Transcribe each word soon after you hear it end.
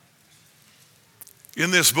In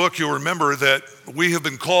this book, you'll remember that we have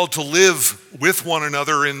been called to live with one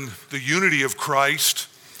another in the unity of Christ,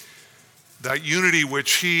 that unity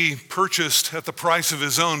which he purchased at the price of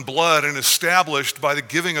his own blood and established by the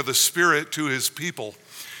giving of the Spirit to his people.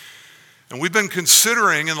 And we've been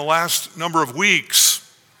considering in the last number of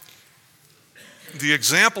weeks the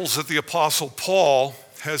examples that the Apostle Paul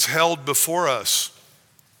has held before us.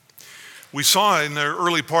 We saw in the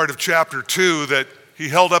early part of chapter 2 that he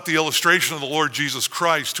held up the illustration of the Lord Jesus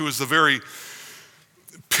Christ, who is the very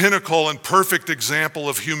pinnacle and perfect example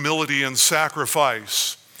of humility and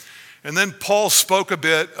sacrifice. And then Paul spoke a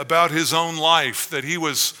bit about his own life, that he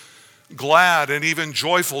was glad and even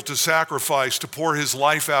joyful to sacrifice, to pour his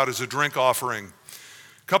life out as a drink offering.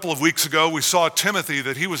 A couple of weeks ago, we saw Timothy,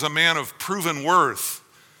 that he was a man of proven worth,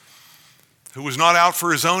 who was not out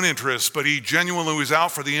for his own interests, but he genuinely was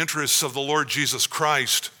out for the interests of the Lord Jesus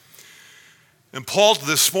Christ. And Paul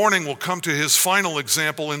this morning will come to his final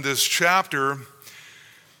example in this chapter,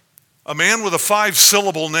 a man with a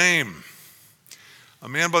 5-syllable name, a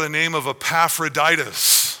man by the name of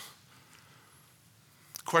Epaphroditus.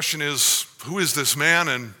 The question is, who is this man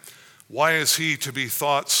and why is he to be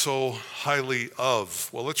thought so highly of?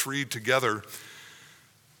 Well, let's read together,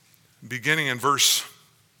 beginning in verse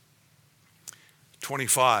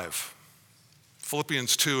 25.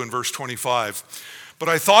 Philippians 2 and verse 25. But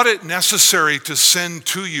I thought it necessary to send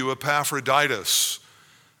to you Epaphroditus,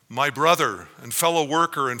 my brother and fellow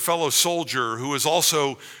worker and fellow soldier, who is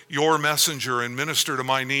also your messenger and minister to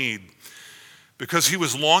my need, because he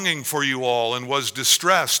was longing for you all and was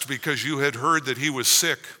distressed because you had heard that he was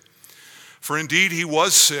sick. For indeed he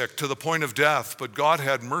was sick to the point of death, but God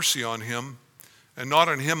had mercy on him, and not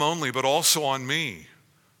on him only, but also on me,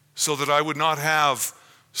 so that I would not have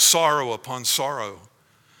sorrow upon sorrow.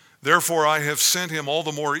 Therefore I have sent him all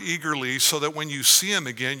the more eagerly, so that when you see him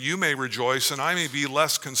again, you may rejoice, and I may be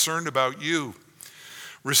less concerned about you.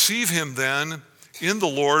 Receive him then in the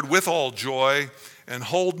Lord with all joy, and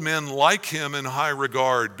hold men like him in high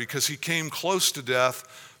regard, because he came close to death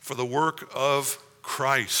for the work of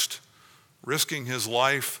Christ, risking his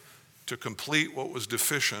life to complete what was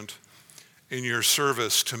deficient in your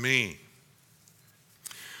service to me.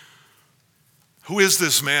 Who is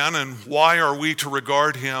this man, and why are we to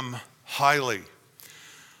regard him highly?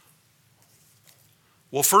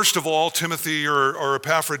 Well, first of all, Timothy or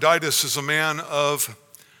Epaphroditus is a man of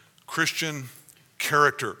Christian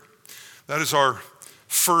character. That is our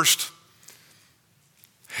first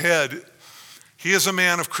head. He is a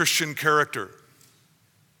man of Christian character.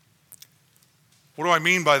 What do I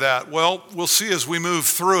mean by that? Well, we'll see as we move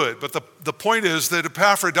through it. But the point is that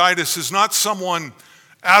Epaphroditus is not someone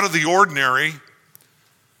out of the ordinary.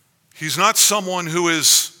 He's not someone who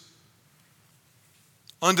is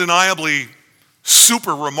undeniably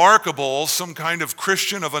super remarkable, some kind of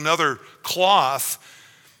Christian of another cloth.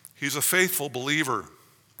 He's a faithful believer.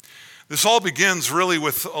 This all begins really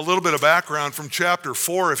with a little bit of background from chapter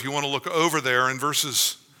 4, if you want to look over there in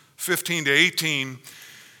verses 15 to 18.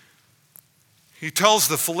 He tells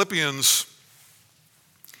the Philippians,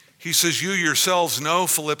 he says, you yourselves know,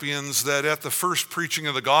 Philippians, that at the first preaching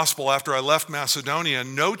of the gospel after I left Macedonia,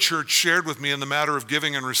 no church shared with me in the matter of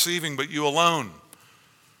giving and receiving, but you alone.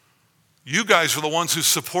 You guys are the ones who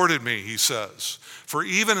supported me, he says. For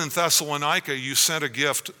even in Thessalonica, you sent a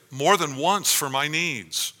gift more than once for my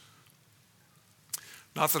needs.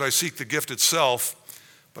 Not that I seek the gift itself,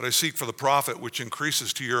 but I seek for the profit which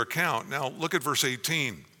increases to your account. Now look at verse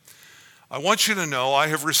 18. I want you to know I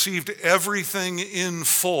have received everything in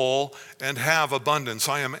full and have abundance.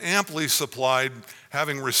 I am amply supplied,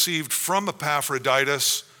 having received from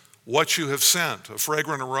Epaphroditus what you have sent, a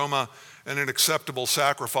fragrant aroma and an acceptable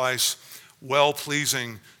sacrifice,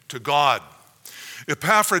 well-pleasing to God.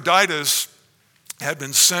 Epaphroditus had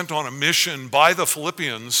been sent on a mission by the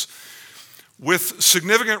Philippians with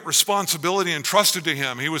significant responsibility entrusted to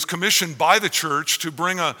him. He was commissioned by the church to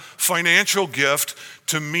bring a financial gift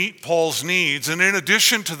to meet Paul's needs. And in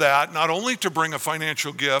addition to that, not only to bring a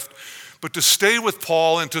financial gift, but to stay with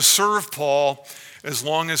Paul and to serve Paul as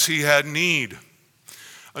long as he had need.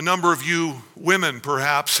 A number of you women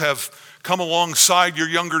perhaps have come alongside your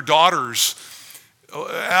younger daughters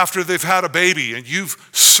after they've had a baby, and you've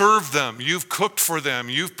served them, you've cooked for them,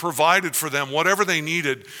 you've provided for them whatever they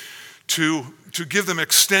needed to give them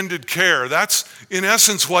extended care. That's in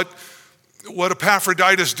essence what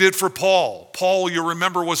Epaphroditus did for Paul. Paul, you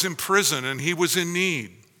remember, was in prison and he was in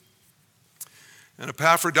need. And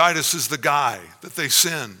Epaphroditus is the guy that they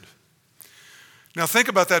send. Now think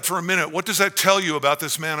about that for a minute. What does that tell you about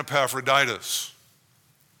this man Epaphroditus?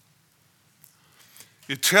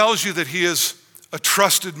 It tells you that he is a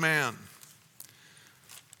trusted man.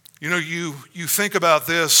 You think about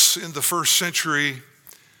this in the first century,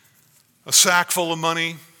 a sack full of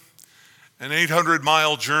money, an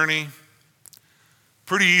 800-mile journey,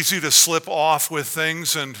 pretty easy to slip off with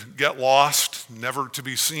things and get lost, never to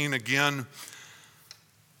be seen again.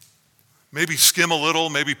 Maybe skim a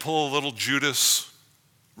little, maybe pull a little Judas,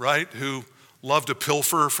 right, who loved to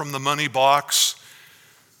pilfer from the money box.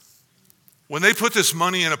 When they put this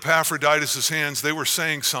money in Epaphroditus' hands, they were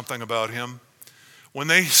saying something about him. When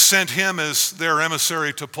they sent him as their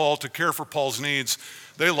emissary to Paul to care for Paul's needs,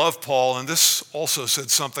 they loved Paul, and this also said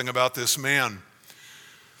something about this man.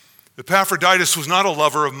 Epaphroditus was not a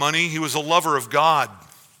lover of money, he was a lover of God.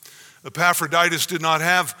 Epaphroditus did not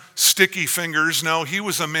have sticky fingers. No, he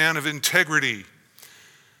was a man of integrity.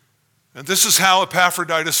 And this is how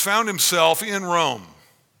Epaphroditus found himself in Rome.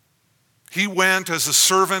 He went as a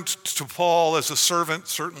servant to Paul, as a servant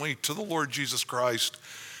certainly to the Lord Jesus Christ,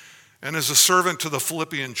 and as a servant to the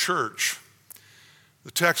Philippian church. The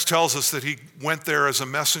text tells us that he went there as a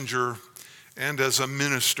messenger and as a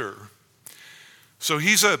minister. So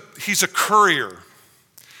he's a courier,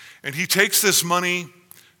 and he takes this money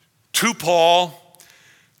to Paul.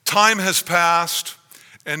 Time has passed,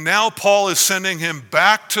 and now Paul is sending him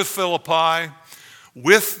back to Philippi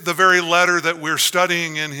with the very letter that we're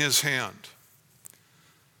studying in his hand.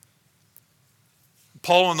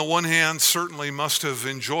 Paul, on the one hand, certainly must have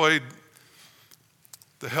enjoyed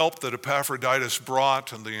the help that Epaphroditus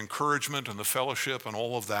brought and the encouragement and the fellowship and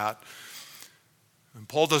all of that. And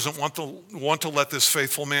Paul doesn't want to let this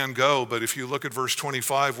faithful man go, but if you look at verse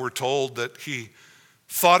 25, we're told that he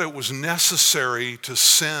thought it was necessary to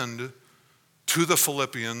send to the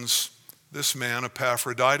Philippians this man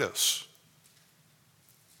Epaphroditus.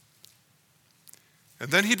 And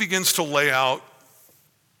then he begins to lay out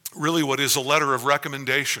really what is a letter of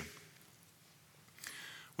recommendation.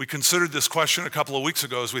 We considered this question a couple of weeks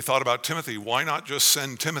ago as we thought about Timothy. Why not just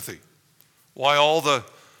send Timothy? Why all the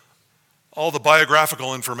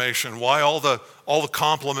biographical information? Why all the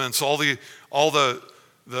compliments, all the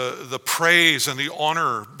praise and the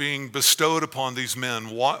honor being bestowed upon these men?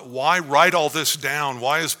 Why write all this down?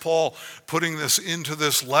 Why is Paul putting this into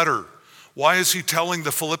this letter? Why is he telling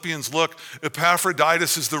the Philippians, look,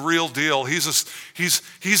 Epaphroditus is the real deal.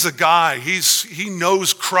 He's a guy. He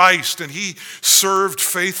knows Christ and he served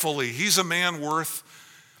faithfully. He's a man worth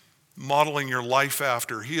modeling your life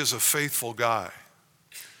after. He is a faithful guy.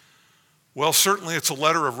 Well, certainly it's a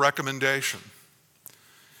letter of recommendation.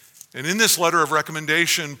 And in this letter of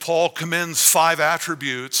recommendation, Paul commends 5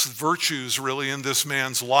 attributes, virtues really, in this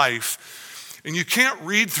man's life. And you can't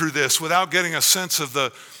read through this without getting a sense of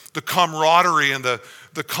the camaraderie and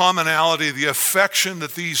the commonality, the affection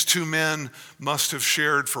that these two men must have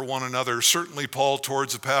shared for one another. Certainly Paul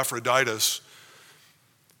towards Epaphroditus.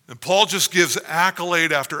 And Paul just gives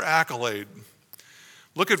accolade after accolade.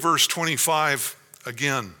 Look at verse 25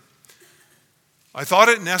 again. I thought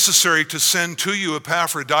it necessary to send to you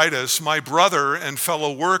Epaphroditus, my brother and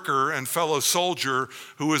fellow worker and fellow soldier,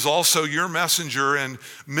 who is also your messenger and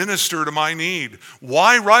minister to my need.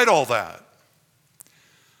 Why write all that?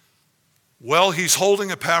 Well, he's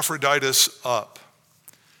holding Epaphroditus up.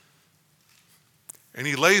 And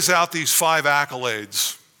he lays out these 5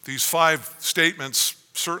 accolades, these 5 statements,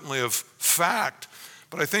 certainly of fact.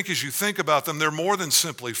 But I think as you think about them, they're more than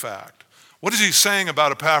simply fact. What is he saying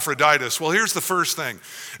about Epaphroditus? Well, here's the first thing.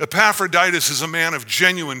 Epaphroditus is a man of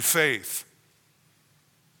genuine faith.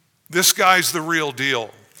 This guy's the real deal.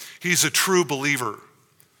 He's a true believer.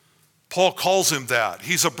 Paul calls him that.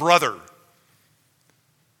 He's a brother.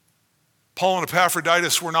 Paul and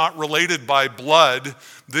Epaphroditus were not related by blood.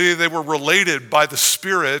 They were related by the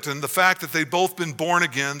Spirit, and the fact that they'd both been born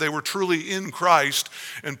again, they were truly in Christ.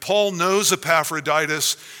 And Paul knows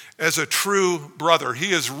Epaphroditus as a true brother.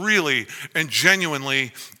 He is really and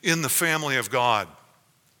genuinely in the family of God.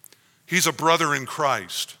 He's a brother in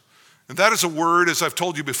Christ. And that is a word, as I've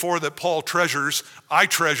told you before, that Paul treasures. I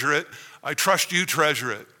treasure it. I trust you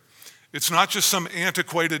treasure it. It's not just some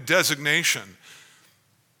antiquated designation.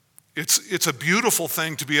 It's a beautiful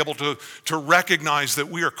thing to be able to recognize that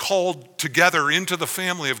we are called together into the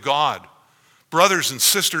family of God, brothers and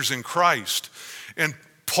sisters in Christ. And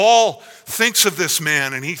Paul thinks of this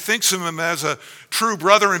man, and he thinks of him as a true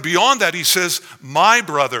brother. And beyond that, he says, my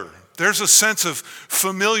brother. There's a sense of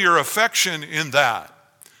familiar affection in that.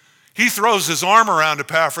 He throws his arm around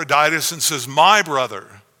Epaphroditus and says, my brother.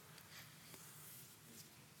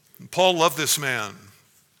 And Paul loved this man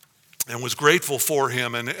and was grateful for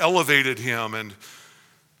him and elevated him. And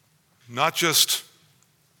not just,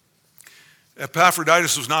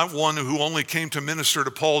 Epaphroditus was not one who only came to minister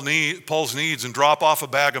to Paul's needs and drop off a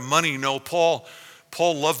bag of money. No, Paul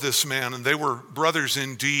Paul loved this man, and they were brothers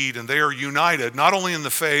indeed, and they are united, not only in the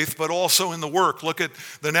faith, but also in the work. Look at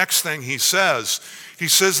the next thing he says. He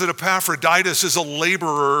says that Epaphroditus is a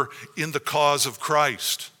laborer in the cause of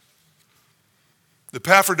Christ.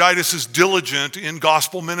 Epaphroditus is diligent in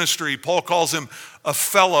gospel ministry. Paul calls him a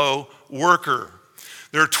fellow worker.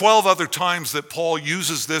 There are 12 other times that Paul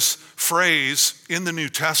uses this phrase in the New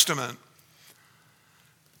Testament.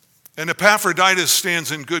 And Epaphroditus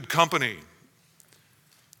stands in good company.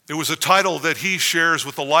 It was a title that he shares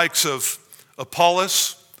with the likes of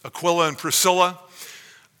Apollos, Aquila and Priscilla,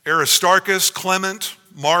 Aristarchus, Clement,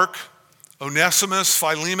 Mark, Onesimus,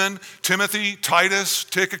 Philemon, Timothy, Titus,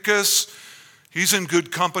 Tychicus. He's in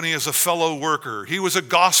good company as a fellow worker. He was a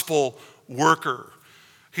gospel worker.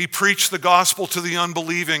 He preached the gospel to the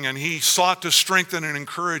unbelieving, and he sought to strengthen and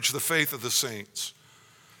encourage the faith of the saints.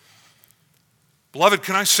 Beloved,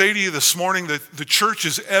 can I say to you this morning that the church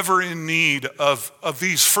is ever in need of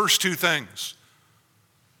these first two things?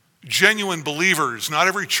 Genuine believers. Not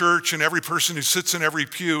every church and every person who sits in every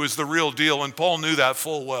pew is the real deal, and Paul knew that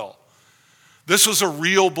full well. This was a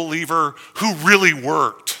real believer who really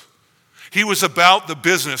worked. He was about the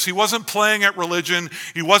business. He wasn't playing at religion.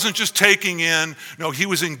 He wasn't just taking in. No, he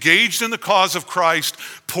was engaged in the cause of Christ,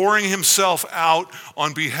 pouring himself out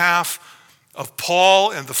on behalf of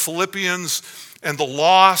Paul and the Philippians and the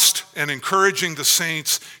lost, and encouraging the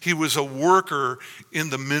saints. He was a worker in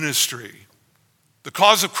the ministry. The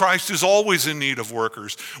cause of Christ is always in need of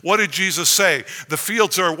workers. What did Jesus say? The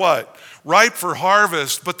fields are what? Ripe for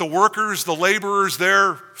harvest, but the workers, the laborers,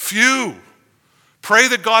 they're few. Pray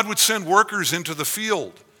that God would send workers into the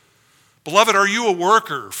field. Beloved, are you a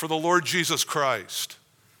worker for the Lord Jesus Christ?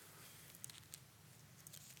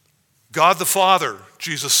 God the Father,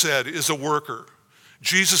 Jesus said, is a worker.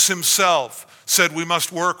 Jesus himself said we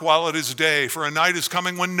must work while it is day, for a night is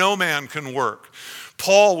coming when no man can work.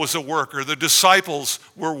 Paul was a worker. The disciples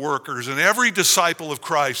were workers. And every disciple of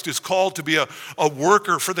Christ is called to be a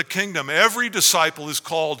worker for the kingdom. Every disciple is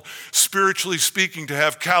called, spiritually speaking, to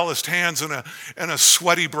have calloused hands and a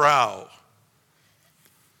sweaty brow.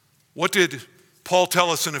 What did Paul tell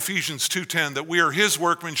us in Ephesians 2:10? That we are his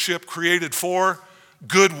workmanship, created for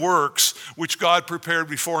good works, which God prepared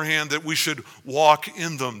beforehand that we should walk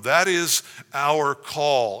in them. That is our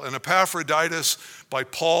call. And Epaphroditus, by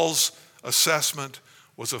Paul's assessment,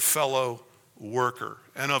 was a fellow worker.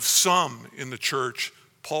 And of some in the church,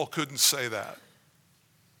 Paul couldn't say that.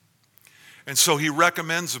 And so he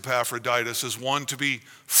recommends Epaphroditus as one to be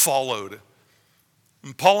followed.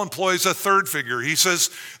 And Paul employs a third figure. He says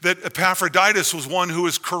that Epaphroditus was one who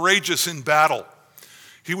was courageous in battle.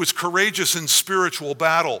 He was courageous in spiritual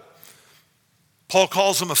battle. Paul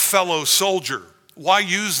calls him a fellow soldier. Why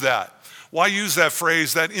use that? Why use that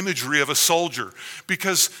phrase, that imagery of a soldier?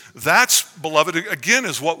 Because that's, beloved, again,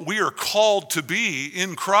 is what we are called to be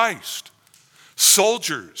in Christ.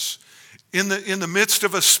 Soldiers in the midst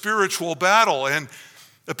of a spiritual battle. And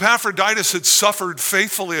Epaphroditus had suffered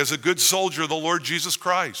faithfully as a good soldier of the Lord Jesus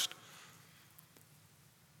Christ.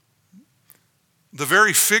 The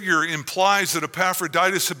very figure implies that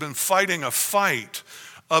Epaphroditus had been fighting a fight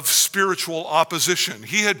of spiritual opposition.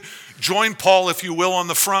 He had joined Paul, if you will, on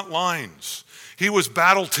the front lines. He was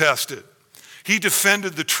battle tested. He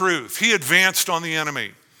defended the truth. He advanced on the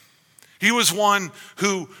enemy. He was one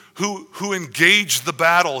who engaged the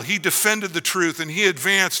battle. He defended the truth and he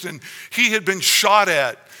advanced, and he had been shot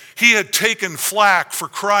at. He had taken flack for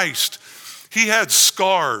Christ. He had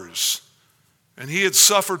scars. And he had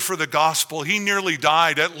suffered for the gospel. He nearly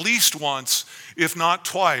died at least once, if not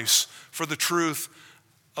twice, for the truth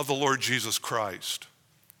of the Lord Jesus Christ.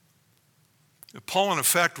 Paul, in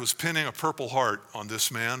effect, was pinning a Purple Heart on this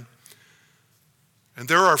man. And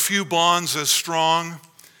there are few bonds as strong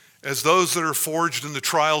as those that are forged in the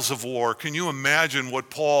trials of war. Can you imagine what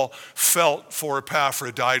Paul felt for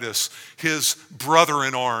Epaphroditus, his brother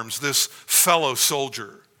in arms, this fellow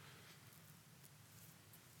soldier?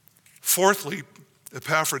 Fourthly,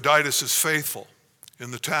 Epaphroditus is faithful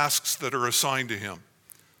in the tasks that are assigned to him.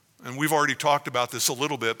 And we've already talked about this a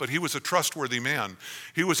little bit, but he was a trustworthy man.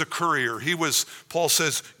 He was a courier. He was, Paul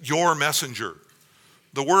says, your messenger.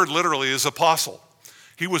 The word literally is apostle.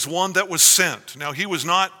 He was one that was sent. Now, he was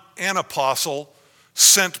not an apostle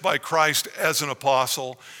sent by Christ as an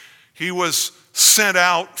apostle. He was sent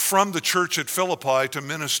out from the church at Philippi to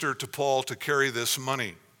minister to Paul to carry this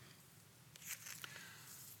money.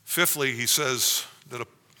 Fifthly, he says that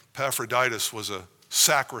Epaphroditus was a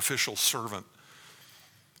sacrificial servant.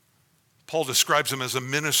 Paul describes him as a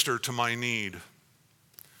minister to my need.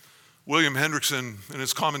 William Hendrickson, in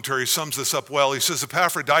his commentary, sums this up well. He says,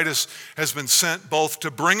 Epaphroditus has been sent both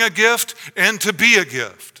to bring a gift and to be a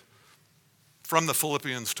gift from the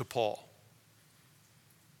Philippians to Paul.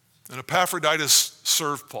 And Epaphroditus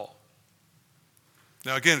served Paul.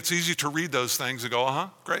 Now again, it's easy to read those things and go,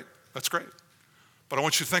 great, that's great. But I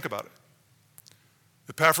want you to think about it.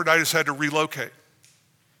 Epaphroditus had to relocate.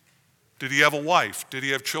 Did he have a wife? Did he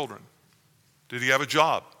have children? Did he have a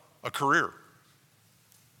job, a career?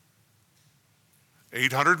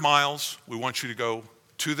 800 miles, we want you to go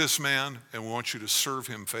to this man and we want you to serve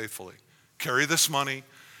him faithfully. Carry this money.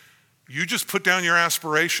 You just put down your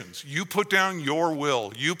aspirations. You put down your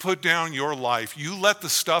will. You put down your life. You let the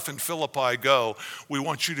stuff in Philippi go. We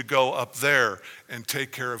want you to go up there and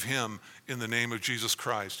take care of him in the name of Jesus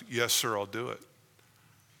Christ. Yes, sir, I'll do it.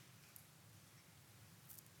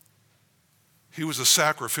 He was a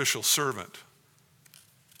sacrificial servant.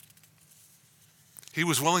 He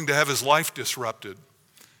was willing to have his life disrupted.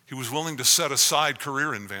 He was willing to set aside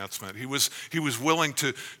career advancement. He was willing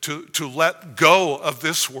to let go of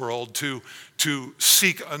this world, to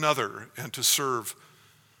seek another and to serve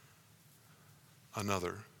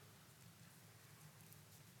another.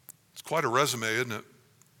 It's quite a resume, isn't it?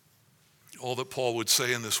 All that Paul would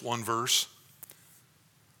say in this one verse.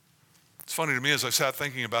 It's funny to me as I sat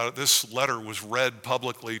thinking about it, this letter was read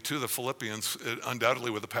publicly to the Philippians, undoubtedly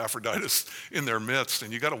with Epaphroditus in their midst,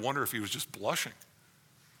 and you got to wonder if he was just blushing.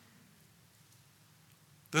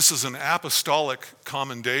 This is an apostolic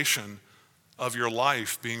commendation of your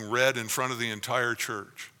life being read in front of the entire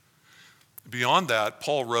church. Beyond that,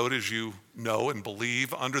 Paul wrote, as you know and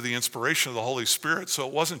believe, under the inspiration of the Holy Spirit. So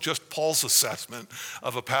it wasn't just Paul's assessment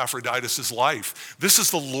of Epaphroditus' life. This is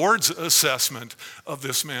the Lord's assessment of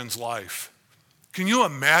this man's life. Can you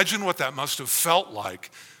imagine what that must have felt like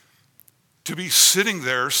to be sitting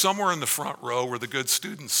there somewhere in the front row where the good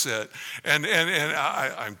students sit? And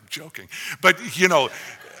I'm joking, but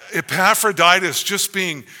Epaphroditus just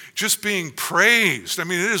being praised. I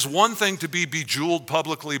mean, it is one thing to be bejeweled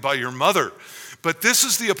publicly by your mother, but this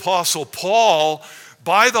is the Apostle Paul,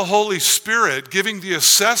 by the Holy Spirit, giving the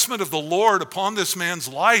assessment of the Lord upon this man's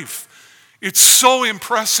life. It's so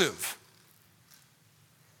impressive.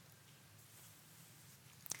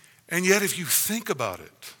 And yet, if you think about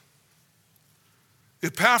it,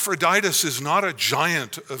 Epaphroditus is not a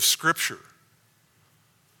giant of Scripture.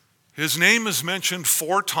 His name is mentioned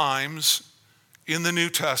 4 times in the New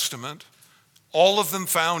Testament, all of them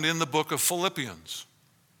found in the book of Philippians.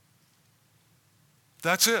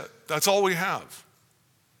 That's it. That's all we have.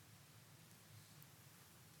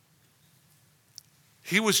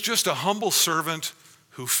 He was just a humble servant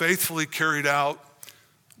who faithfully carried out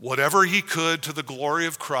whatever he could to the glory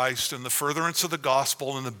of Christ and the furtherance of the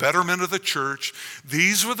gospel and the betterment of the church.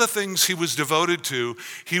 These were the things he was devoted to.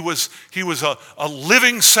 He was a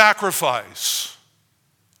living sacrifice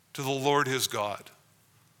to the Lord his God.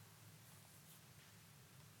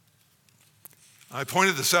 I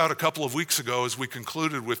pointed this out a couple of weeks ago as we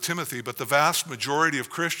concluded with Timothy, but the vast majority of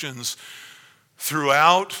Christians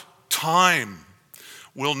throughout time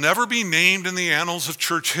will never be named in the annals of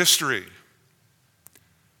church history.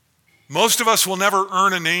 Most of us will never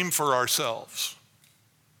earn a name for ourselves.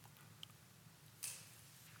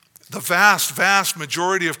 The vast, vast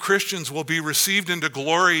majority of Christians will be received into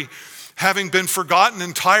glory having been forgotten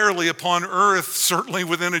entirely upon earth, certainly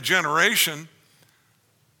within a generation.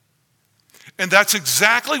 And that's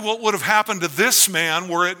exactly what would have happened to this man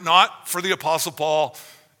were it not for the Apostle Paul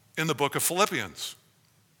in the book of Philippians.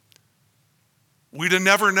 We'd have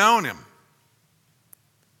never known him.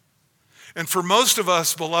 And for most of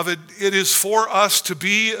us, beloved, it is for us to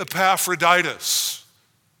be Epaphroditus.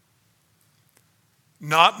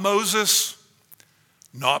 Not Moses,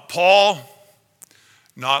 not Paul,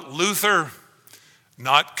 not Luther,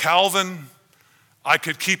 not Calvin. I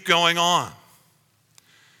could keep going on.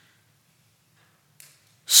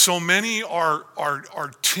 So many are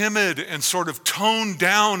timid and sort of toned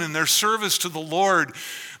down in their service to the Lord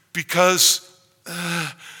because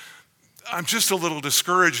I'm just a little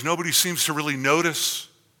discouraged. Nobody seems to really notice.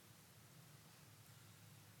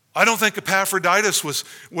 I don't think Epaphroditus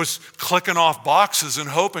was clicking off boxes and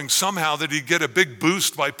hoping somehow that he'd get a big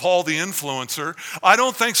boost by Paul the influencer. I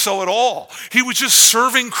don't think so at all. He was just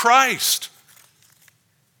serving Christ.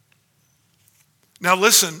 Now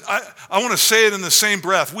listen, I want to say it in the same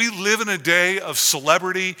breath. We live in a day of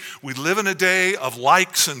celebrity. We live in a day of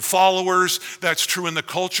likes and followers. That's true in the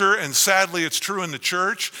culture, and sadly it's true in the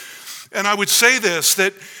church. And I would say this,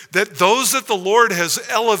 that those that the Lord has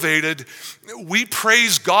elevated, we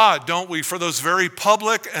praise God, don't we, for those very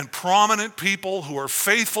public and prominent people who are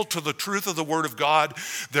faithful to the truth of the Word of God.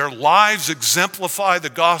 Their lives exemplify the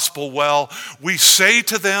gospel well. We say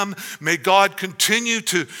to them, may God continue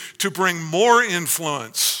to bring more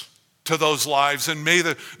influence to those lives, and may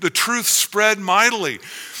the truth spread mightily.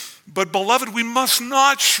 But beloved, we must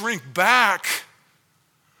not shrink back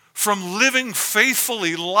from living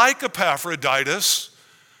faithfully like Epaphroditus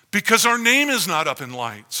because our name is not up in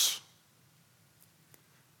lights.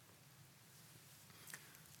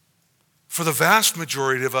 For the vast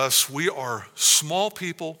majority of us, we are small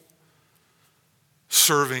people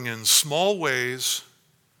serving in small ways,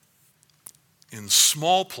 in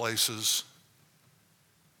small places.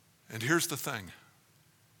 And here's the thing,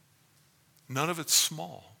 none of it's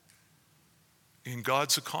small in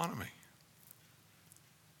God's economy.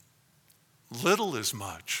 Little is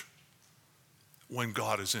much when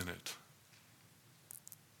God is in it.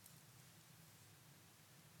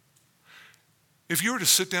 If you were to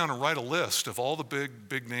sit down and write a list of all the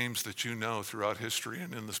big names that you know throughout history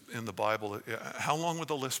and in the Bible, how long would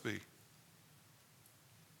the list be?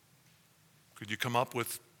 Could you come up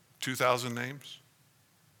with 2,000 names?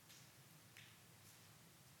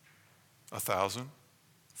 1,000?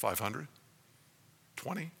 500?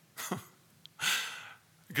 20?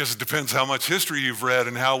 I guess it depends how much history you've read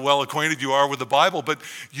and how well acquainted you are with the Bible, but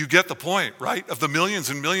you get the point, right? Of the millions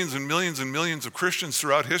and millions and millions and millions of Christians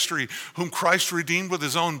throughout history whom Christ redeemed with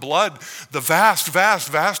his own blood, the vast, vast,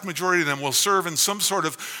 vast majority of them will serve in some sort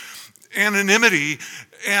of anonymity,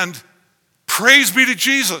 and praise be to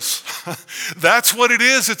Jesus. That's what it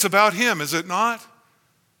is. It's about him, is it not?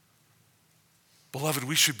 Beloved,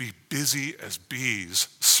 we should be busy as bees,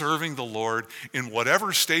 serving the Lord in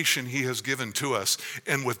whatever station he has given to us,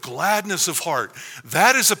 and with gladness of heart.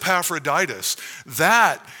 That is Epaphroditus.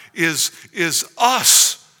 That is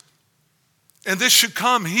us. And this should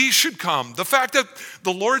come. He should come. The fact that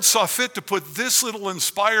the Lord saw fit to put this little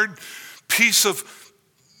inspired piece of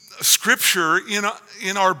scripture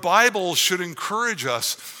in our Bible should encourage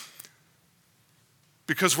us,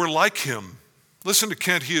 because we're like him. Listen to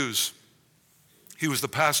Kent Hughes. He was the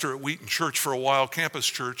pastor at Wheaton Church for a while, campus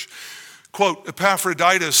church. Quote,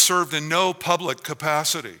 Epaphroditus served in no public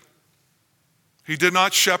capacity. He did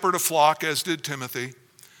not shepherd a flock as did Timothy.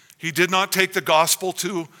 He did not take the gospel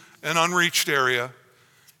to an unreached area.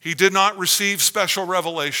 He did not receive special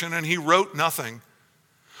revelation, and he wrote nothing.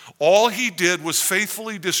 All he did was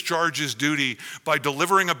faithfully discharge his duty by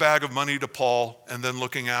delivering a bag of money to Paul and then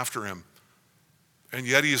looking after him. And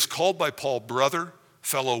yet he is called by Paul brother,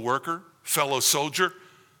 fellow worker, fellow soldier,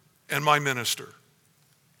 and my minister.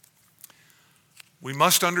 We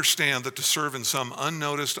must understand that to serve in some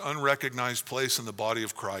unnoticed, unrecognized place in the body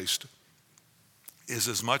of Christ is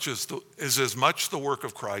as much the work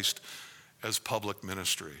of Christ as public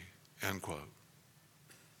ministry, end quote.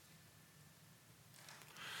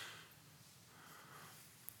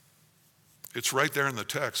 It's right there in the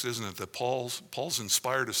text, isn't it, that Paul's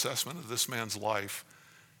inspired assessment of this man's life.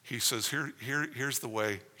 He says, here's the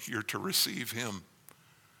way you're to receive him.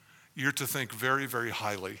 You're to think very, very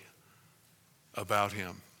highly about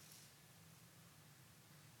him.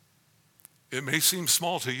 It may seem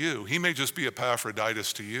small to you. He may just be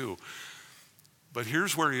Epaphroditus to you. But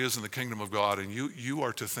here's where he is in the kingdom of God, and you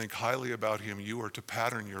are to think highly about him. You are to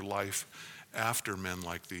pattern your life after men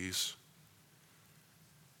like these.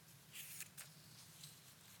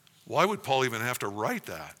 Why would Paul even have to write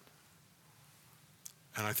that?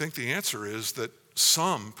 And I think the answer is that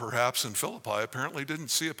some, perhaps in Philippi, apparently didn't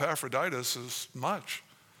see Epaphroditus as much.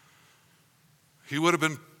 He would have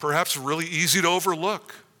been perhaps really easy to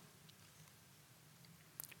overlook.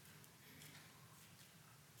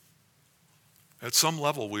 At some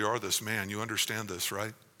level, we are this man. You understand this,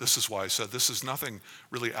 right? This is why I said this is nothing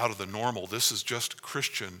really out of the normal. This is just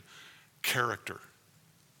Christian character.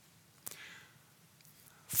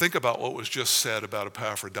 Think about what was just said about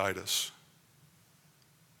Epaphroditus.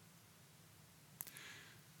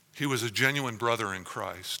 He was a genuine brother in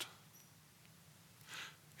Christ.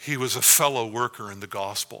 He was a fellow worker in the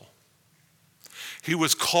gospel. He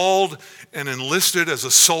was called and enlisted as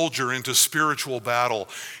a soldier into spiritual battle.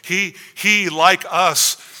 He, like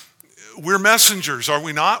us, we're messengers, are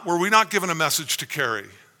we not? Were we not given a message to carry?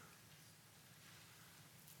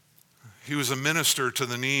 He was a minister to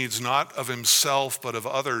the needs, not of himself, but of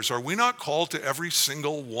others. Are we not called to every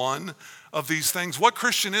single one of these things? What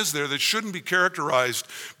Christian is there that shouldn't be characterized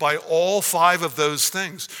by all 5 of those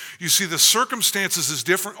things? You see, the circumstances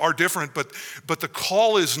are different, but the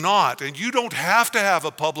call is not. And you don't have to have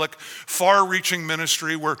a public, far-reaching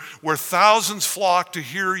ministry where thousands flock to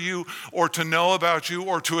hear you or to know about you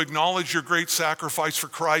or to acknowledge your great sacrifice for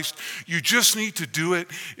Christ. You just need to do it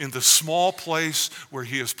in the small place where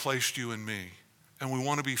he has placed you and me. And we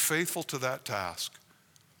want to be faithful to that task.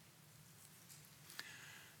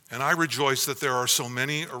 And I rejoice that there are so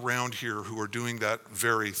many around here who are doing that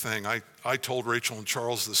very thing. I told Rachel and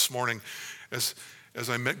Charles this morning as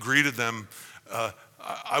I greeted them,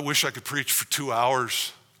 I wish I could preach for 2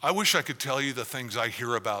 hours. I wish I could tell you the things I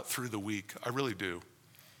hear about through the week. I really do.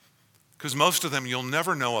 Because most of them you'll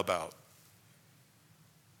never know about.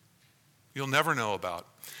 You'll never know about.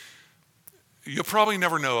 You'll probably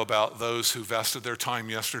never know about those who vested their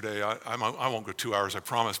time yesterday. I won't go 2 hours, I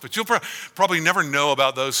promise. But you'll probably never know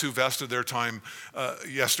about those who vested their time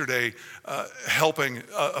yesterday helping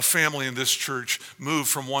a family in this church move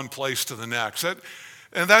from one place to the next.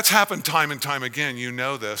 And that's happened time and time again. You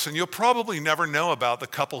know this. And you'll probably never know about the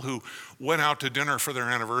couple who went out to dinner for their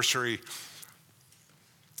anniversary.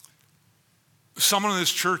 Someone in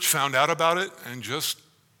this church found out about it and just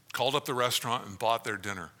called up the restaurant and bought their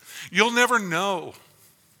dinner. You'll never know.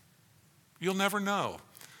 You'll never know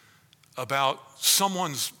about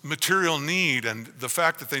someone's material need and the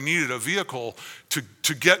fact that they needed a vehicle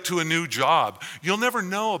to get to a new job. You'll never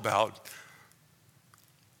know about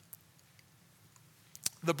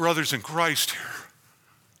the brothers in Christ here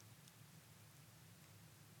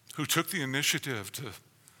who took the initiative to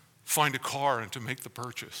find a car and to make the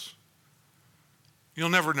purchase. You'll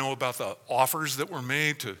never know about the offers that were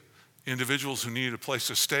made to individuals who needed a place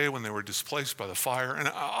to stay when they were displaced by the fire. And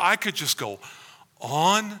I could just go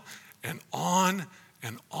on and on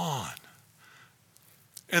and on.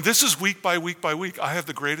 And this is week by week by week. I have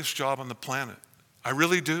the greatest job on the planet. I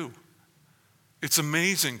really do. It's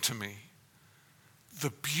amazing to me.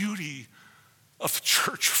 The beauty of the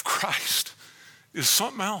Church of Christ is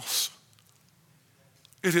something else.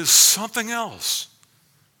 It is something else.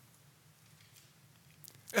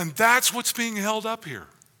 And that's what's being held up here.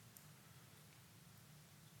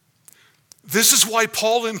 This is why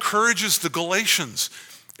Paul encourages the Galatians,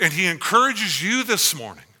 and he encourages you this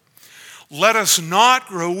morning. Let us not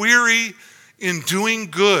grow weary in doing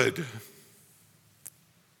good.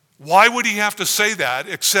 Why would he have to say that,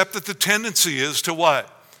 except that the tendency is to what?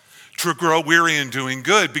 To grow weary in doing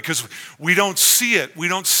good, because we don't see it. We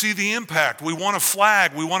don't see the impact. We want to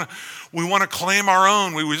flag. We want to claim our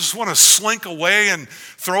own. We just want to slink away and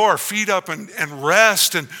throw our feet up and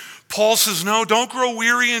rest. And Paul says, no, don't grow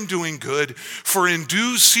weary in doing good, for in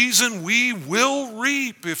due season we will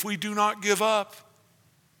reap if we do not give up.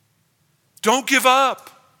 Don't give up.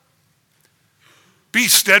 Be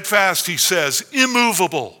steadfast, he says,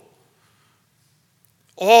 immovable,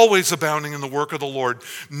 always abounding in the work of the Lord,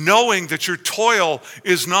 knowing that your toil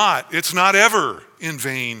it's not ever in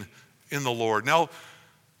vain in the Lord. Now,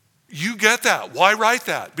 you get that. Why write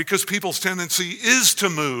that? Because people's tendency is to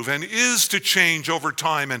move and is to change over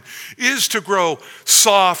time and is to grow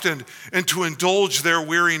soft and to indulge their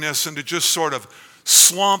weariness and to just sort of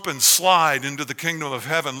slump and slide into the kingdom of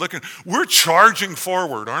heaven. We're charging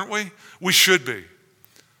forward, aren't we? We should be.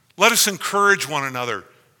 Let us encourage one another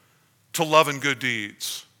to love and good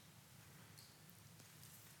deeds.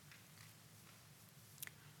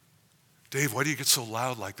 Dave, why do you get so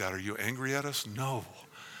loud like that? Are you angry at us? No.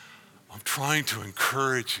 I'm trying to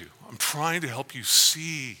encourage you. I'm trying to help you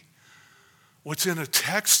see what's in a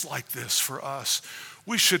text like this for us.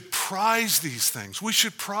 We should prize these things. We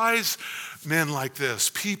should prize men like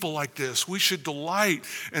this, people like this. We should delight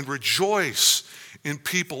and rejoice in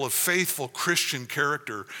people of faithful Christian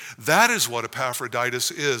character. That is what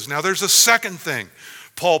Epaphroditus is. Now, there's a second thing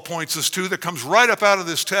Paul points us to that comes right up out of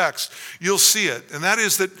this text. You'll see it. And that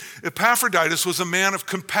is that Epaphroditus was a man of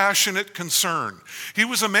compassionate concern. He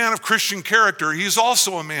was a man of Christian character. He's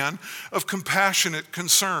also a man of compassionate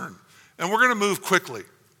concern. And we're going to move quickly.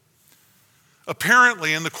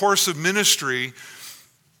 Apparently, in the course of ministry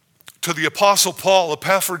to the Apostle Paul,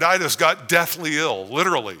 Epaphroditus got deathly ill,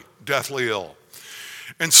 literally deathly ill.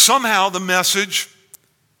 And somehow the message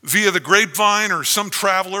via the grapevine or some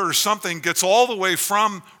traveler or something gets all the way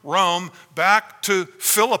from Rome back to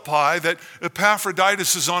Philippi that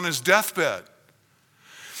Epaphroditus is on his deathbed.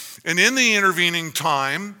 And in the intervening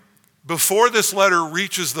time, before this letter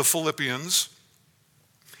reaches the Philippians,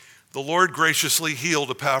 the Lord graciously healed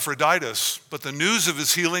Epaphroditus, but the news of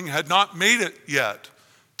his healing had not made it yet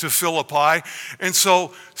to Philippi. And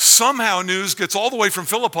so somehow news gets all the way from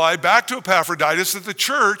Philippi back to Epaphroditus that the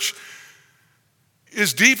church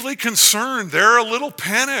is deeply concerned. They're a little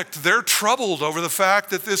panicked. They're troubled over the fact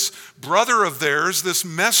that this brother of theirs, this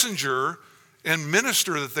messenger and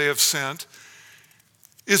minister that they have sent,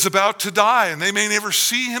 is about to die, and they may never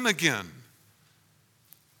see him again.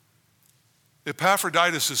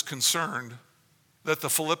 Epaphroditus is concerned that the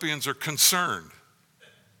Philippians are concerned.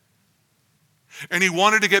 And he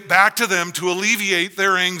wanted to get back to them to alleviate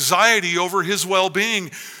their anxiety over his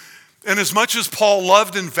well-being. And as much as Paul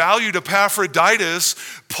loved and valued Epaphroditus,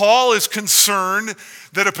 Paul is concerned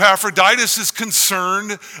that Epaphroditus is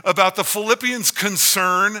concerned about the Philippians'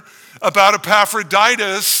 concern about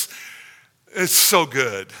Epaphroditus. It's so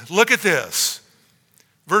good. Look at this.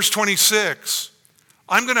 Verse 26.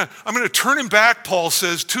 I'm going to turn him back, Paul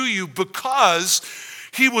says, to you because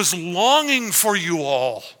he was longing for you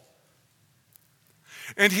all.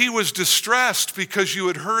 And he was distressed because you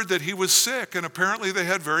had heard that he was sick. And apparently they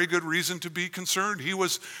had very good reason to be concerned. He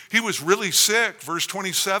was really sick. Verse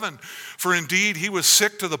 27, for indeed he was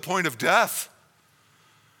sick to the point of death.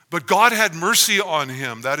 But God had mercy on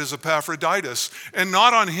him, that is Epaphroditus, and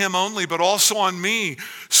not on him only, but also on me,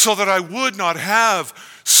 so that I would not have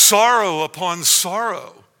sorrow upon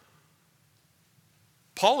sorrow.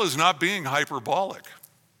 Paul is not being hyperbolic.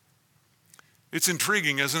 It's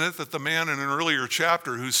intriguing, isn't it, that the man in an earlier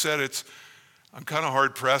chapter who said I'm kind of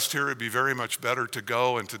hard pressed here, it'd be very much better to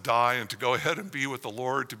go and to die and to go ahead and be with the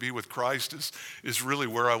Lord, to be with Christ is really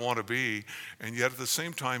where I want to be. And yet at the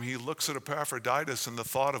same time, he looks at Epaphroditus and the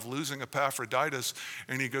thought of losing Epaphroditus,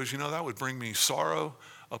 and he goes, that would bring me sorrow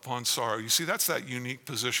upon sorrow. You see, that's that unique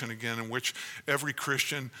position again in which every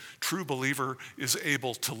Christian, true believer is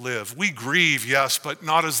able to live. We grieve, yes, but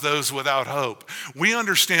not as those without hope. We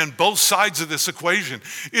understand both sides of this equation.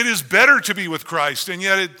 It is better to be with Christ, and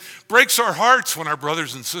yet it breaks our hearts when our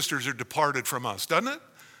brothers and sisters are departed from us, doesn't it?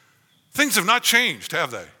 Things have not changed,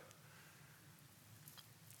 have they?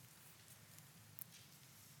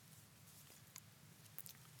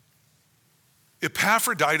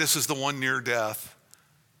 Epaphroditus is the one near death.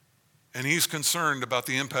 And he's concerned about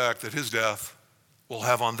the impact that his death will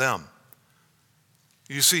have on them.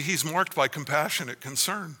 You see, he's marked by compassionate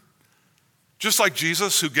concern. Just like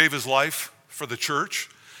Jesus, who gave his life for the church.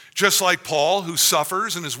 Just like Paul, who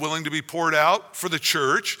suffers and is willing to be poured out for the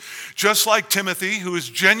church. Just like Timothy, who is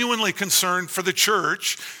genuinely concerned for the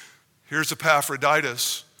church. Here's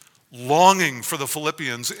Epaphroditus, longing for the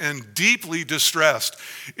Philippians and deeply distressed.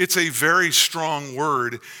 It's a very strong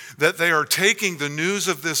word that they are taking the news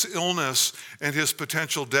of this illness and his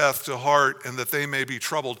potential death to heart, and that they may be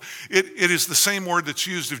troubled. It is the same word that's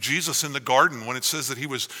used of Jesus in the garden when it says that he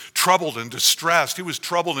was troubled and distressed. He was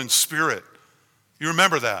troubled in spirit. You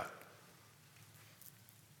remember that?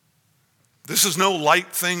 This is no light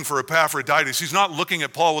thing for Epaphroditus. He's not looking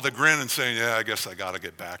at Paul with a grin and saying, yeah, I guess I got to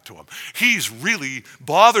get back to him. He's really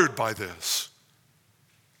bothered by this.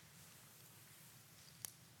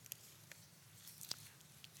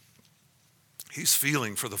 He's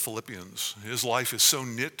feeling for the Philippians. His life is so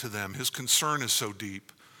knit to them. His concern is so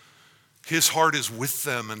deep. His heart is with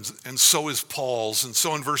them, and so is Paul's. And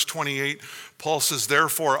so in verse 28, Paul says,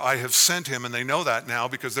 therefore I have sent him, and they know that now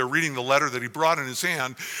because they're reading the letter that he brought in his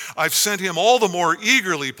hand. I've sent him all the more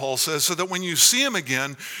eagerly, Paul says, so that when you see him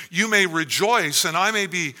again, you may rejoice, and I may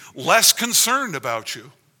be less concerned about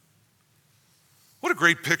you. What a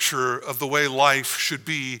great picture of the way life should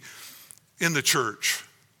be in the church.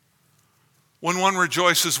 When one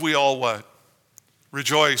rejoices, we all what?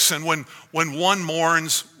 Rejoice. And when one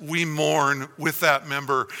mourns, we mourn with that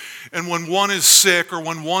member. And when one is sick or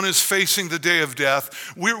when one is facing the day of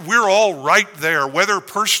death, we're all right there, whether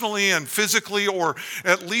personally and physically or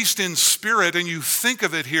at least in spirit. And you think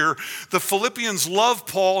of it here, the Philippians love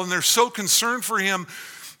Paul and they're so concerned for him,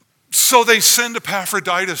 so they send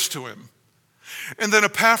Epaphroditus to him. And then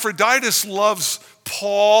Epaphroditus loves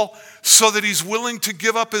Paul so that he's willing to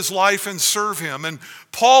give up his life and serve him. And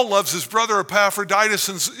Paul loves his brother Epaphroditus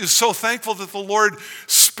and is so thankful that the Lord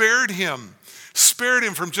spared him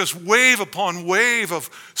from just wave upon wave of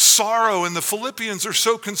sorrow. And the Philippians are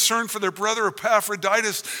so concerned for their brother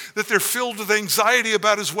Epaphroditus that they're filled with anxiety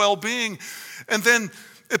about his well-being. And then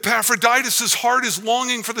Epaphroditus' heart is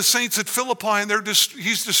longing for the saints at Philippi, and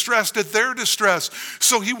he's distressed at their distress.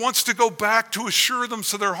 So he wants to go back to assure them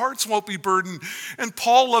so their hearts won't be burdened. And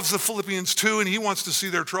Paul loves the Philippians too, and he wants to see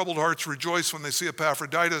their troubled hearts rejoice when they see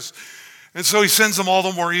Epaphroditus. And so he sends them all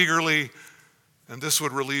the more eagerly. And this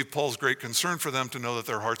would relieve Paul's great concern for them to know that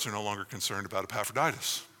their hearts are no longer concerned about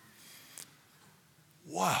Epaphroditus.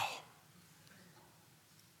 Wow.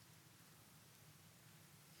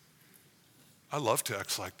 I love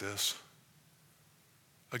texts like this.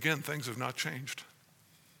 Again, things have not changed.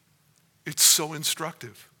 It's so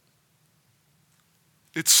instructive.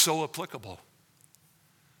 It's so applicable.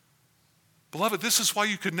 Beloved, this is why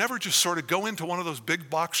you could never just sort of go into one of those big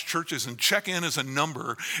box churches and check in as a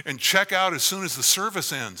number and check out as soon as the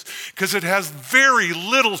service ends, because it has very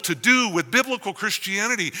little to do with biblical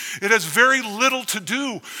Christianity. It has very little to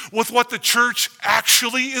do with what the church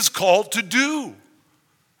actually is called to do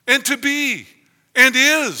and to be and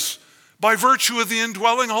is by virtue of the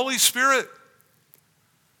indwelling Holy Spirit.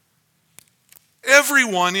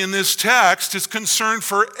 Everyone in this text is concerned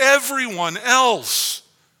for everyone else.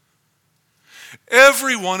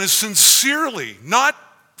 Everyone is sincerely, not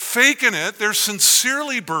faking it, they're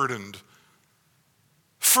sincerely burdened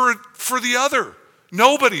for the other.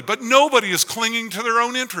 Nobody is clinging to their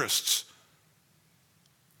own interests.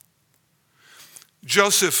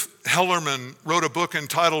 Joseph Hellerman wrote a book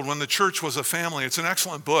entitled When the Church Was a Family. It's an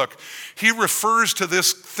excellent book. He refers to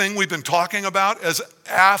this thing we've been talking about as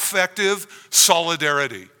affective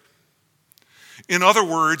solidarity. In other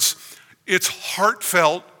words, it's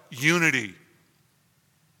heartfelt unity.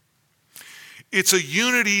 It's a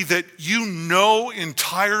unity that you know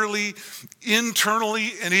entirely,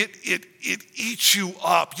 internally, and it eats you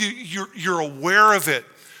up. You're aware of it.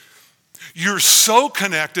 You're so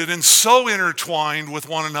connected and so intertwined with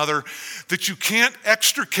one another that you can't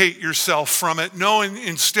extricate yourself from it. No,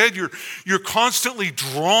 instead you're constantly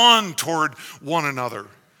drawn toward one another.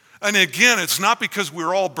 And again, it's not because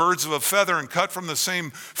we're all birds of a feather and cut from the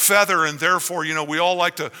same feather, and therefore, we all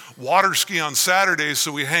like to water ski on Saturdays,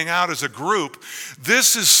 so we hang out as a group.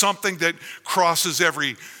 This is something that crosses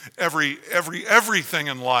everything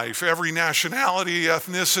in life, every nationality,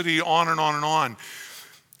 ethnicity, on and on and on.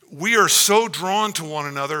 We are so drawn to one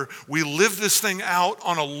another. We live this thing out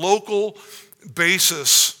on a local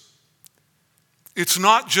basis. It's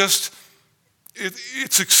not just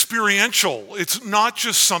It's experiential. It's not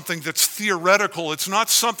just something that's theoretical. It's not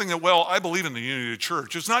something that, I believe in the unity of the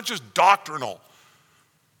church. It's not just doctrinal.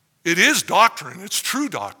 It is doctrine. It's true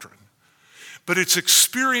doctrine. But it's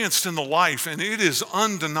experienced in the life, and it is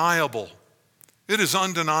undeniable. It is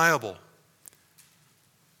undeniable.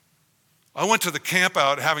 I went to the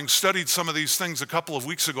campout, having studied some of these things a couple of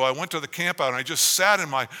weeks ago. I went to the campout and I just sat in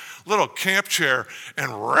my little camp chair and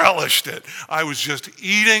relished it. I was just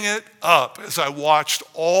eating it up as I watched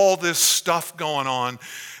all this stuff going on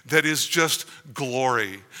that is just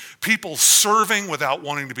glory. People serving without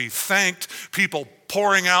wanting to be thanked. People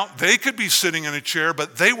pouring out. They could be sitting in a chair,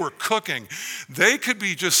 but they were cooking. They could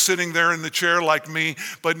be just sitting there in the chair like me,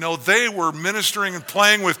 but no, they were ministering and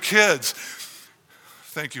playing with kids.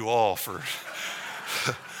 Thank you all for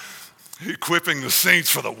equipping the saints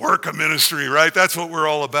for the work of ministry, right? That's what we're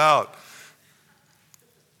all about.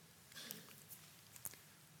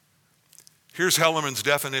 Here's Hellerman's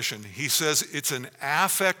definition. He says it's an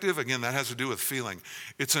affective, again, that has to do with feeling.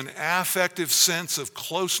 It's an affective sense of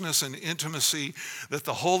closeness and intimacy that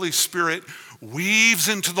the Holy Spirit weaves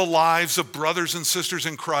into the lives of brothers and sisters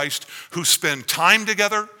in Christ who spend time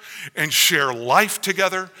together and share life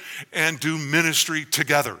together and do ministry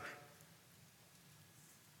together.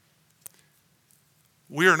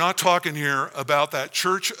 We are not talking here about that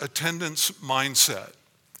church attendance mindset.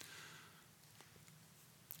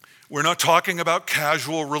 We're not talking about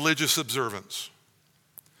casual religious observance.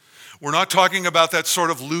 We're not talking about that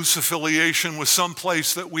sort of loose affiliation with some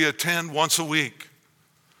place that we attend once a week.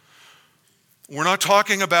 We're not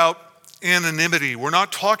talking about anonymity. We're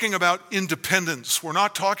not talking about independence. We're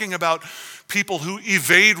not talking about people who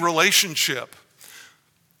evade relationship.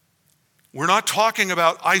 We're not talking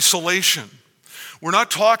about isolation. We're not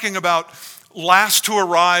talking about last to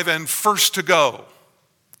arrive and first to go.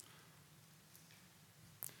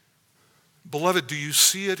 Beloved, do you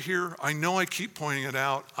see it here? I know I keep pointing it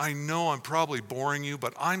out. I know I'm probably boring you,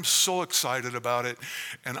 but I'm so excited about it.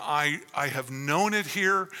 And I have known it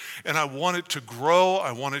here, and I want it to grow.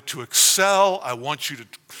 I want it to excel. I want you to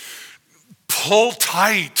pull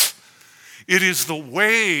tight. It is the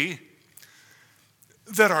way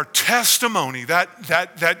that our testimony,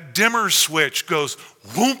 that dimmer switch goes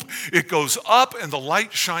whoop, it goes up and the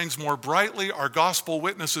light shines more brightly. Our gospel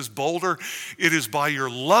witness is bolder. It is by your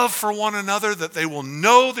love for one another that they will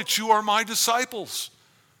know that you are my disciples.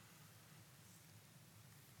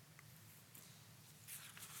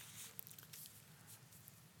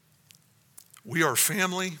 We are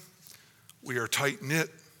family. We are tight-knit.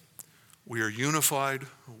 We are unified.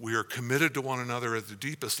 We are committed to one another at the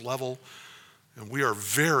deepest level. And we are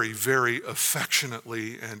very, very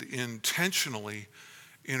affectionately and intentionally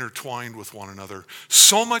intertwined with one another.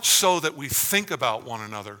 So much so that we think about one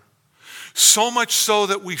another. So much so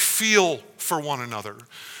that we feel for one another.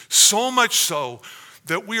 So much so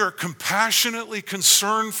that we are compassionately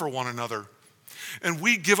concerned for one another, and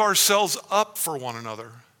we give ourselves up for one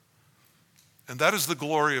another. And that is the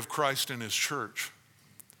glory of Christ and his church.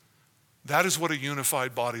 That is what a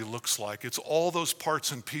unified body looks like. It's all those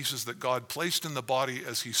parts and pieces that God placed in the body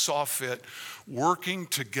as he saw fit, working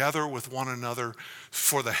together with one another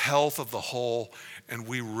for the health of the whole, and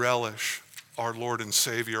we relish our Lord and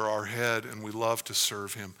Savior, our head, and we love to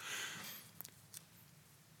serve him.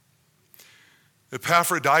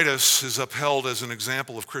 Epaphroditus is upheld as an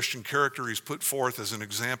example of Christian character. He's put forth as an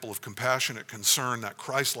example of compassionate concern, that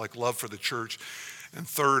Christ-like love for the church. And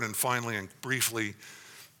third and finally and briefly,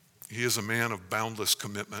 he is a man of boundless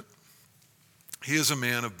commitment. He is a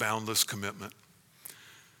man of boundless commitment.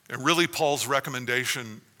 And really, Paul's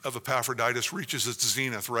recommendation of Epaphroditus reaches its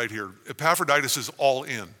zenith right here. Epaphroditus is all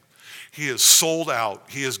in. He is sold out.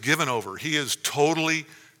 He is given over. He is totally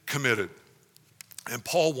committed. And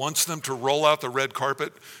Paul wants them to roll out the red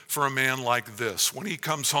carpet for a man like this. When he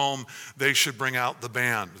comes home, they should bring out the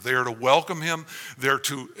band. They are to welcome him. They're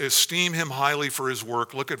to esteem him highly for his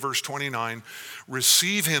work. Look at verse 29.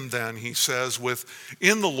 Receive him then, he says,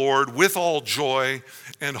 in the Lord with all joy,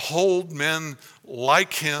 and hold men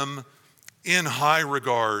like him in high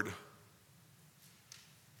regard.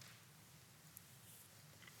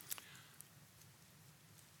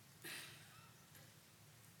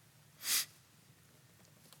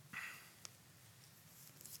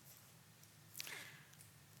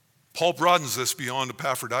 Paul broadens this beyond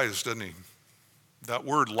Epaphroditus, doesn't he? That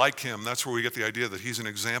word, like him, that's where we get the idea that he's an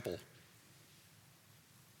example.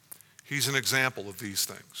 He's an example of these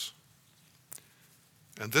things.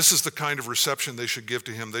 And this is the kind of reception they should give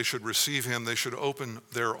to him. They should receive him. They should open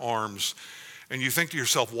their arms. And you think to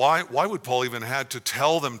yourself, why would Paul even had to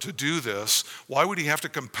tell them to do this? Why would he have to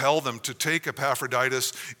compel them to take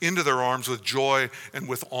Epaphroditus into their arms with joy and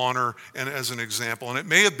with honor and as an example? And it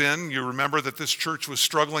may have been, you remember that this church was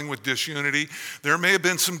struggling with disunity. There may have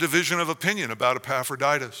been some division of opinion about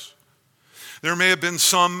Epaphroditus. There may have been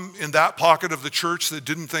some in that pocket of the church that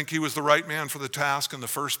didn't think he was the right man for the task in the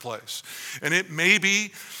first place. And it may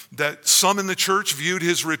be that some in the church viewed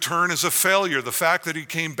his return as a failure. The fact that he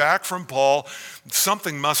came back from Paul,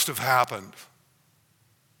 something must have happened.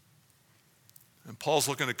 And Paul's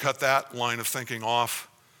looking to cut that line of thinking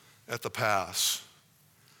off at the pass.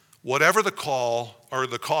 Whatever the call or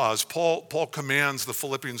the cause, Paul commands the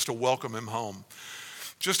Philippians to welcome him home.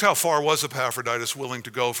 Just how far was Epaphroditus willing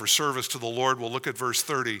to go for service to the Lord? We'll look at verse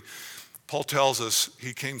 30. Paul tells us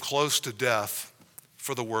he came close to death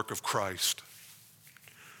for the work of Christ,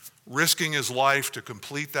 risking his life to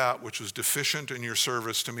complete that which was deficient in your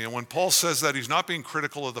service to me. And when Paul says that, he's not being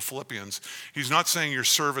critical of the Philippians. He's not saying your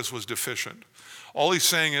service was deficient. All he's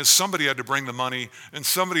saying is somebody had to bring the money and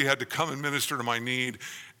somebody had to come and minister to my need.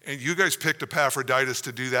 And you guys picked Epaphroditus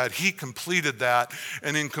to do that. He completed that.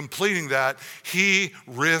 And in completing that, he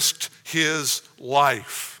risked his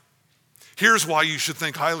life. Here's why you should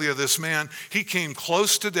think highly of this man. He came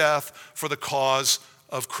close to death for the cause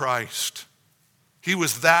of Christ. He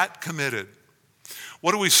was that committed.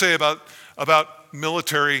 What do we say about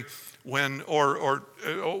military when, or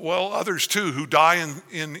others too, who die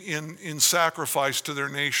in sacrifice to their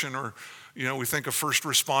nation, or, we think of first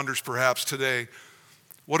responders perhaps today.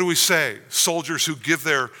 What do we say? Soldiers who give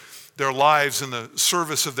their lives in the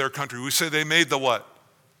service of their country. We say they made the what?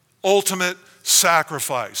 Ultimate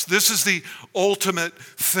sacrifice. This is the ultimate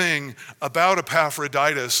thing about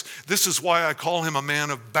Epaphroditus. This is why I call him a man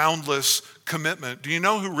of boundless commitment. Do you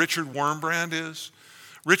know who Richard Wurmbrand is?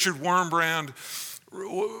 Richard Wurmbrand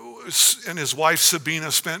and his wife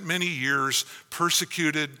Sabina spent many years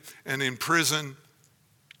persecuted and in prison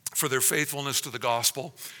for their faithfulness to the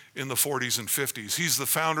gospel in the 40s and 50s. He's the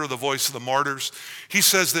founder of the Voice of the Martyrs. He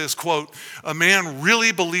says this, quote, "A man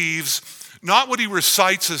really believes not what he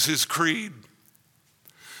recites as his creed,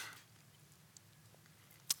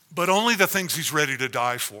 but only the things he's ready to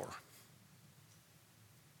die for."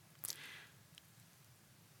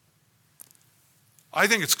 I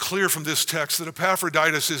think it's clear from this text that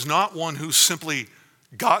Epaphroditus is not one who simply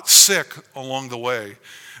got sick along the way.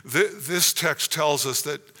 This text tells us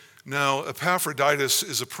that no, Epaphroditus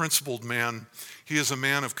is a principled man. He is a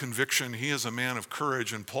man of conviction. He is a man of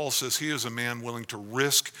courage. And Paul says he is a man willing to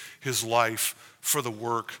risk his life for the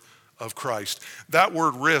work of Christ. That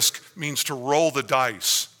word risk means to roll the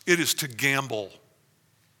dice. It is to gamble.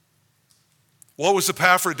 What was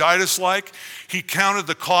Epaphroditus like? He counted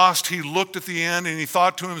the cost, he looked at the end, and he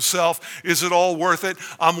thought to himself, is it all worth it?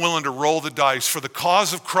 I'm willing to roll the dice. For the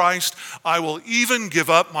cause of Christ, I will even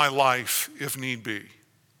give up my life if need be.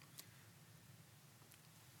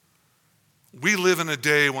 We live in a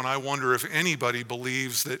day when I wonder if anybody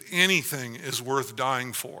believes that anything is worth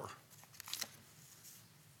dying for.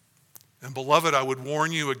 And beloved, I would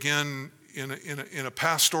warn you again in a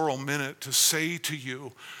pastoral minute to say to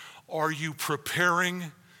you, are you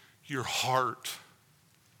preparing your heart?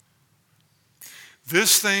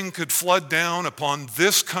 This thing could flood down upon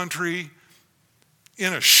this country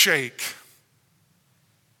in a shake.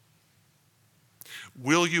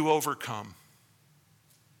 Will you overcome?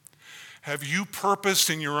 Have you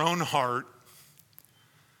purposed in your own heart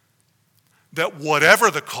that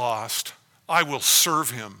whatever the cost, I will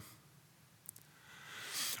serve him?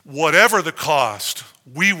 Whatever the cost,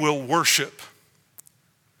 we will worship.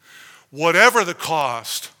 Whatever the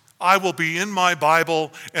cost, I will be in my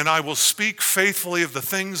Bible and I will speak faithfully of the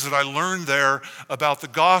things that I learned there about the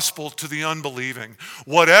gospel to the unbelieving.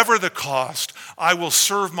 Whatever the cost, I will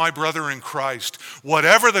serve my brother in Christ.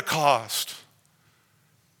 Whatever the cost.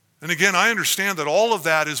 And again, I understand that all of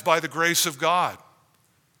that is by the grace of God.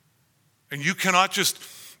 And you cannot just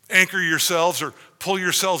anchor yourselves or pull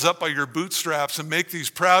yourselves up by your bootstraps and make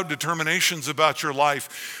these proud determinations about your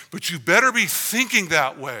life. But you better be thinking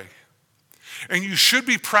that way. And you should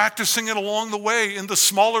be practicing it along the way in the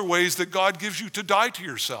smaller ways that God gives you to die to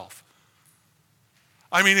yourself.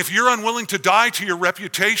 I mean, if you're unwilling to die to your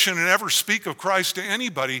reputation and ever speak of Christ to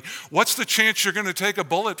anybody, what's the chance you're going to take a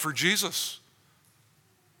bullet for Jesus?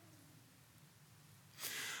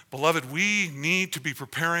 Beloved, we need to be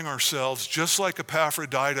preparing ourselves just like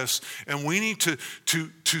Epaphroditus, and we need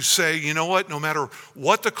to say, you know what, no matter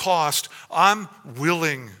what the cost, I'm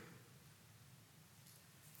willing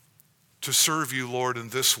to serve you, Lord, in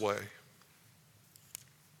this way.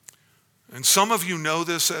 And some of you know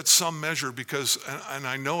this at some measure because, and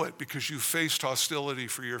I know it because you faced hostility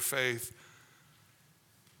for your faith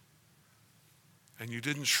and you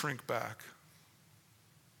didn't shrink back.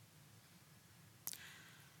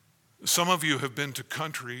 Some of you have been to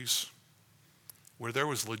countries where there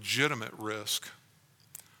was legitimate risk.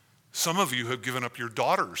 Some of you have given up your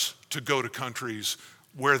daughters to go to countries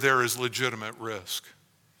where there is legitimate risk.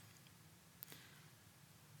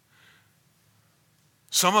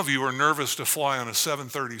 Some of you are nervous to fly on a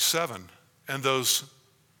 737, and those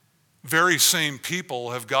very same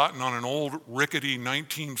people have gotten on an old rickety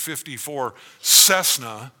 1954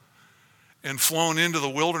 Cessna and flown into the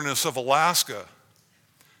wilderness of Alaska.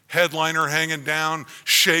 Headliner hanging down,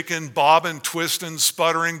 shaking, bobbing, twisting,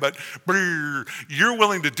 sputtering, but you're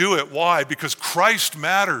willing to do it. Why? Because Christ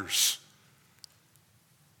matters.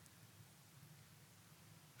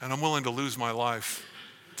 And I'm willing to lose my life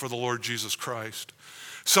for the Lord Jesus Christ.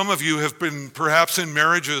 Some of you have been perhaps in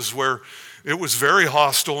marriages where it was very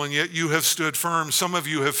hostile and yet you have stood firm. Some of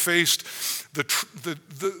you have faced the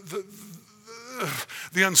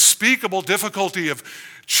unspeakable difficulty of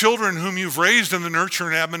children whom you've raised in the nurture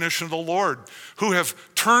and admonition of the Lord, who have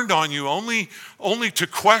turned on you only to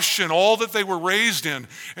question all that they were raised in,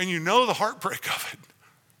 and you know the heartbreak of it.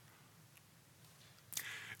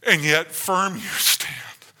 And yet firm you stand.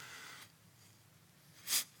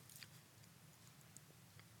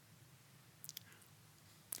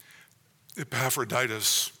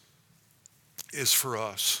 Epaphroditus is for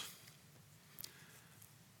us.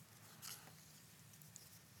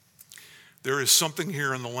 There is something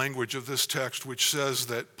here in the language of this text which says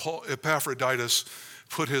that Epaphroditus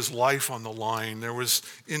put his life on the line. There was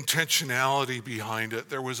intentionality behind it.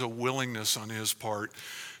 There was a willingness on his part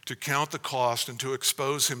to count the cost and to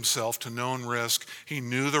expose himself to known risk. He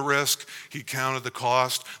knew the risk. He counted the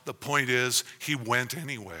cost. The point is, he went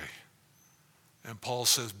anyway. And Paul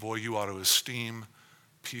says, boy, you ought to esteem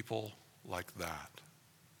people like that.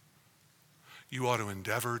 You ought to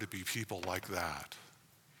endeavor to be people like that.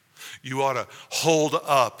 You ought to hold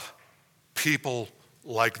up people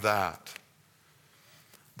like that.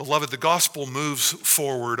 Beloved, the gospel moves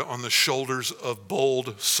forward on the shoulders of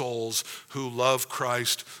bold souls who love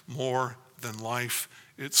Christ more than life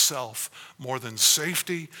itself, more than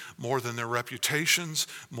safety, more than their reputations,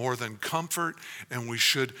 more than comfort. And we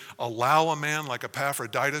should allow a man like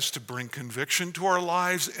Epaphroditus to bring conviction to our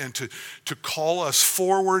lives and to call us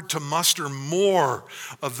forward to muster more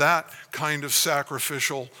of that kind of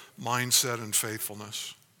sacrificial mindset and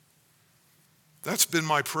faithfulness. That's been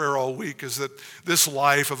my prayer all week, is that this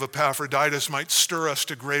life of Epaphroditus might stir us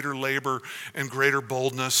to greater labor and greater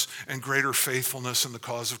boldness and greater faithfulness in the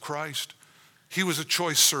cause of Christ. He was a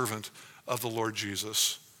choice servant of the Lord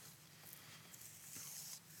Jesus.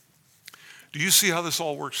 Do you see how this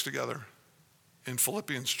all works together? In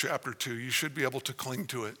Philippians chapter 2, you should be able to cling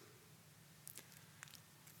to it.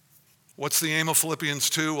 What's the aim of Philippians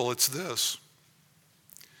 2? Well, it's this.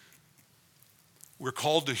 We're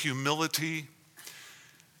called to humility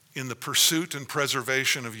in the pursuit and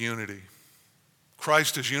preservation of unity.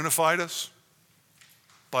 Christ has unified us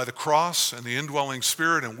by the cross and the indwelling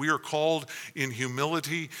Spirit, and we are called in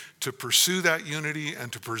humility to pursue that unity and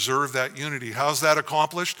to preserve that unity. How's that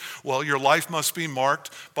accomplished? Well, your life must be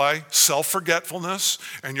marked by self-forgetfulness,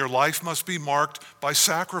 and your life must be marked by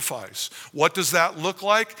sacrifice. What does that look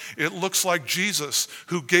like? It looks like Jesus,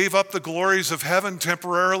 who gave up the glories of heaven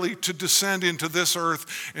temporarily to descend into this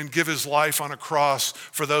earth and give his life on a cross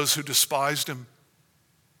for those who despised him.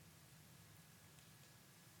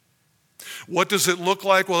 What does it look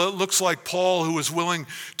like? Well, it looks like Paul, who was willing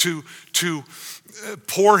to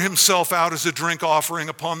pour himself out as a drink offering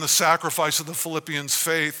upon the sacrifice of the Philippians'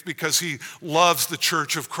 faith because he loves the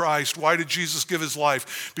church of Christ. Why did Jesus give his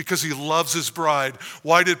life? Because he loves his bride.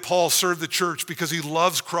 Why did Paul serve the church? Because he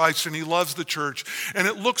loves Christ and he loves the church. And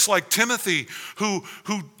it looks like Timothy, who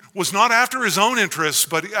was not after his own interests,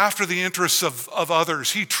 but after the interests of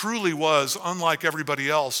others. He truly was, unlike everybody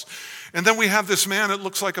else. And then we have this man, it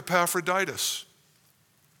looks like Epaphroditus,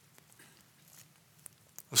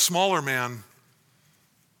 a smaller man,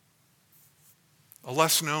 a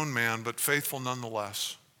less known man, but faithful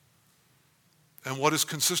nonetheless. And what is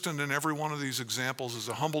consistent in every one of these examples is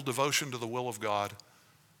a humble devotion to the will of God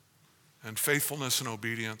and faithfulness and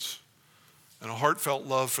obedience and a heartfelt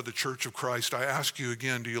love for the church of Christ. I ask you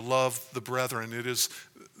again, do you love the brethren? It is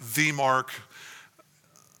the mark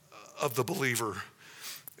of the believer.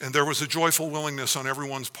 And there was a joyful willingness on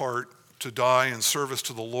everyone's part to die in service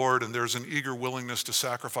to the Lord, and there's an eager willingness to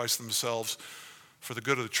sacrifice themselves for the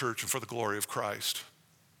good of the church and for the glory of Christ.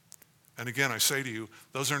 And again, I say to you,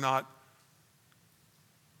 those are not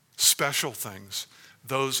special things.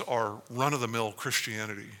 Those are run-of-the-mill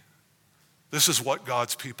Christianity. This is what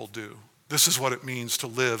God's people do. This is what it means to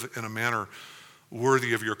live in a manner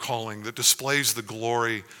worthy of your calling that displays the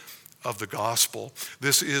glory of the gospel.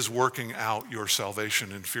 This is working out your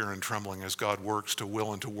salvation in fear and trembling as God works to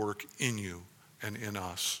will and to work in you and in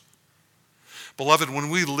us. Beloved, when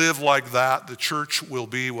we live like that, the church will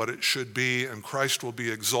be what it should be, and Christ will be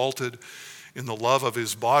exalted in the love of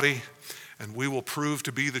his body, and we will prove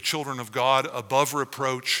to be the children of God above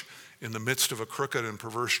reproach in the midst of a crooked and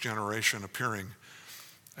perverse generation, appearing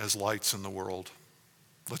as lights in the world.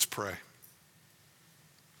 Let's pray.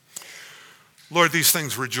 Lord, these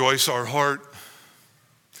things rejoice our heart.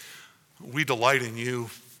 We delight in you.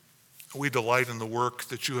 We delight in the work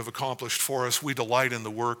that you have accomplished for us. We delight in the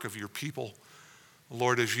work of your people.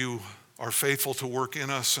 Lord, as you are faithful to work in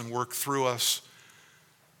us and work through us.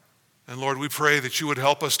 And Lord, we pray that you would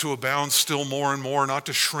help us to abound still more and more, not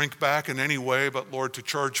to shrink back in any way, but Lord, to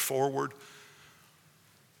charge forward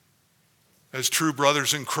as true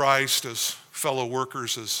brothers in Christ, as fellow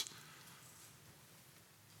workers, as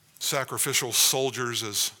sacrificial soldiers,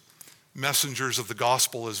 as messengers of the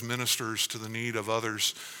gospel, as ministers to the need of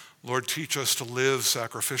others. Lord, teach us to live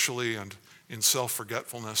sacrificially and in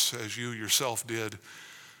self-forgetfulness as you yourself did,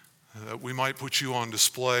 that we might put you on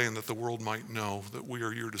display and that the world might know that we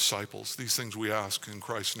are your disciples. These things we ask in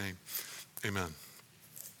Christ's name. Amen.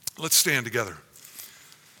 Let's stand together.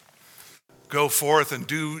 Go forth and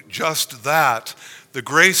do just that. The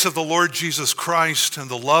grace of the Lord Jesus Christ and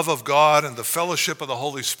the love of God and the fellowship of the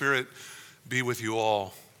Holy Spirit be with you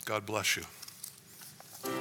all. God bless you.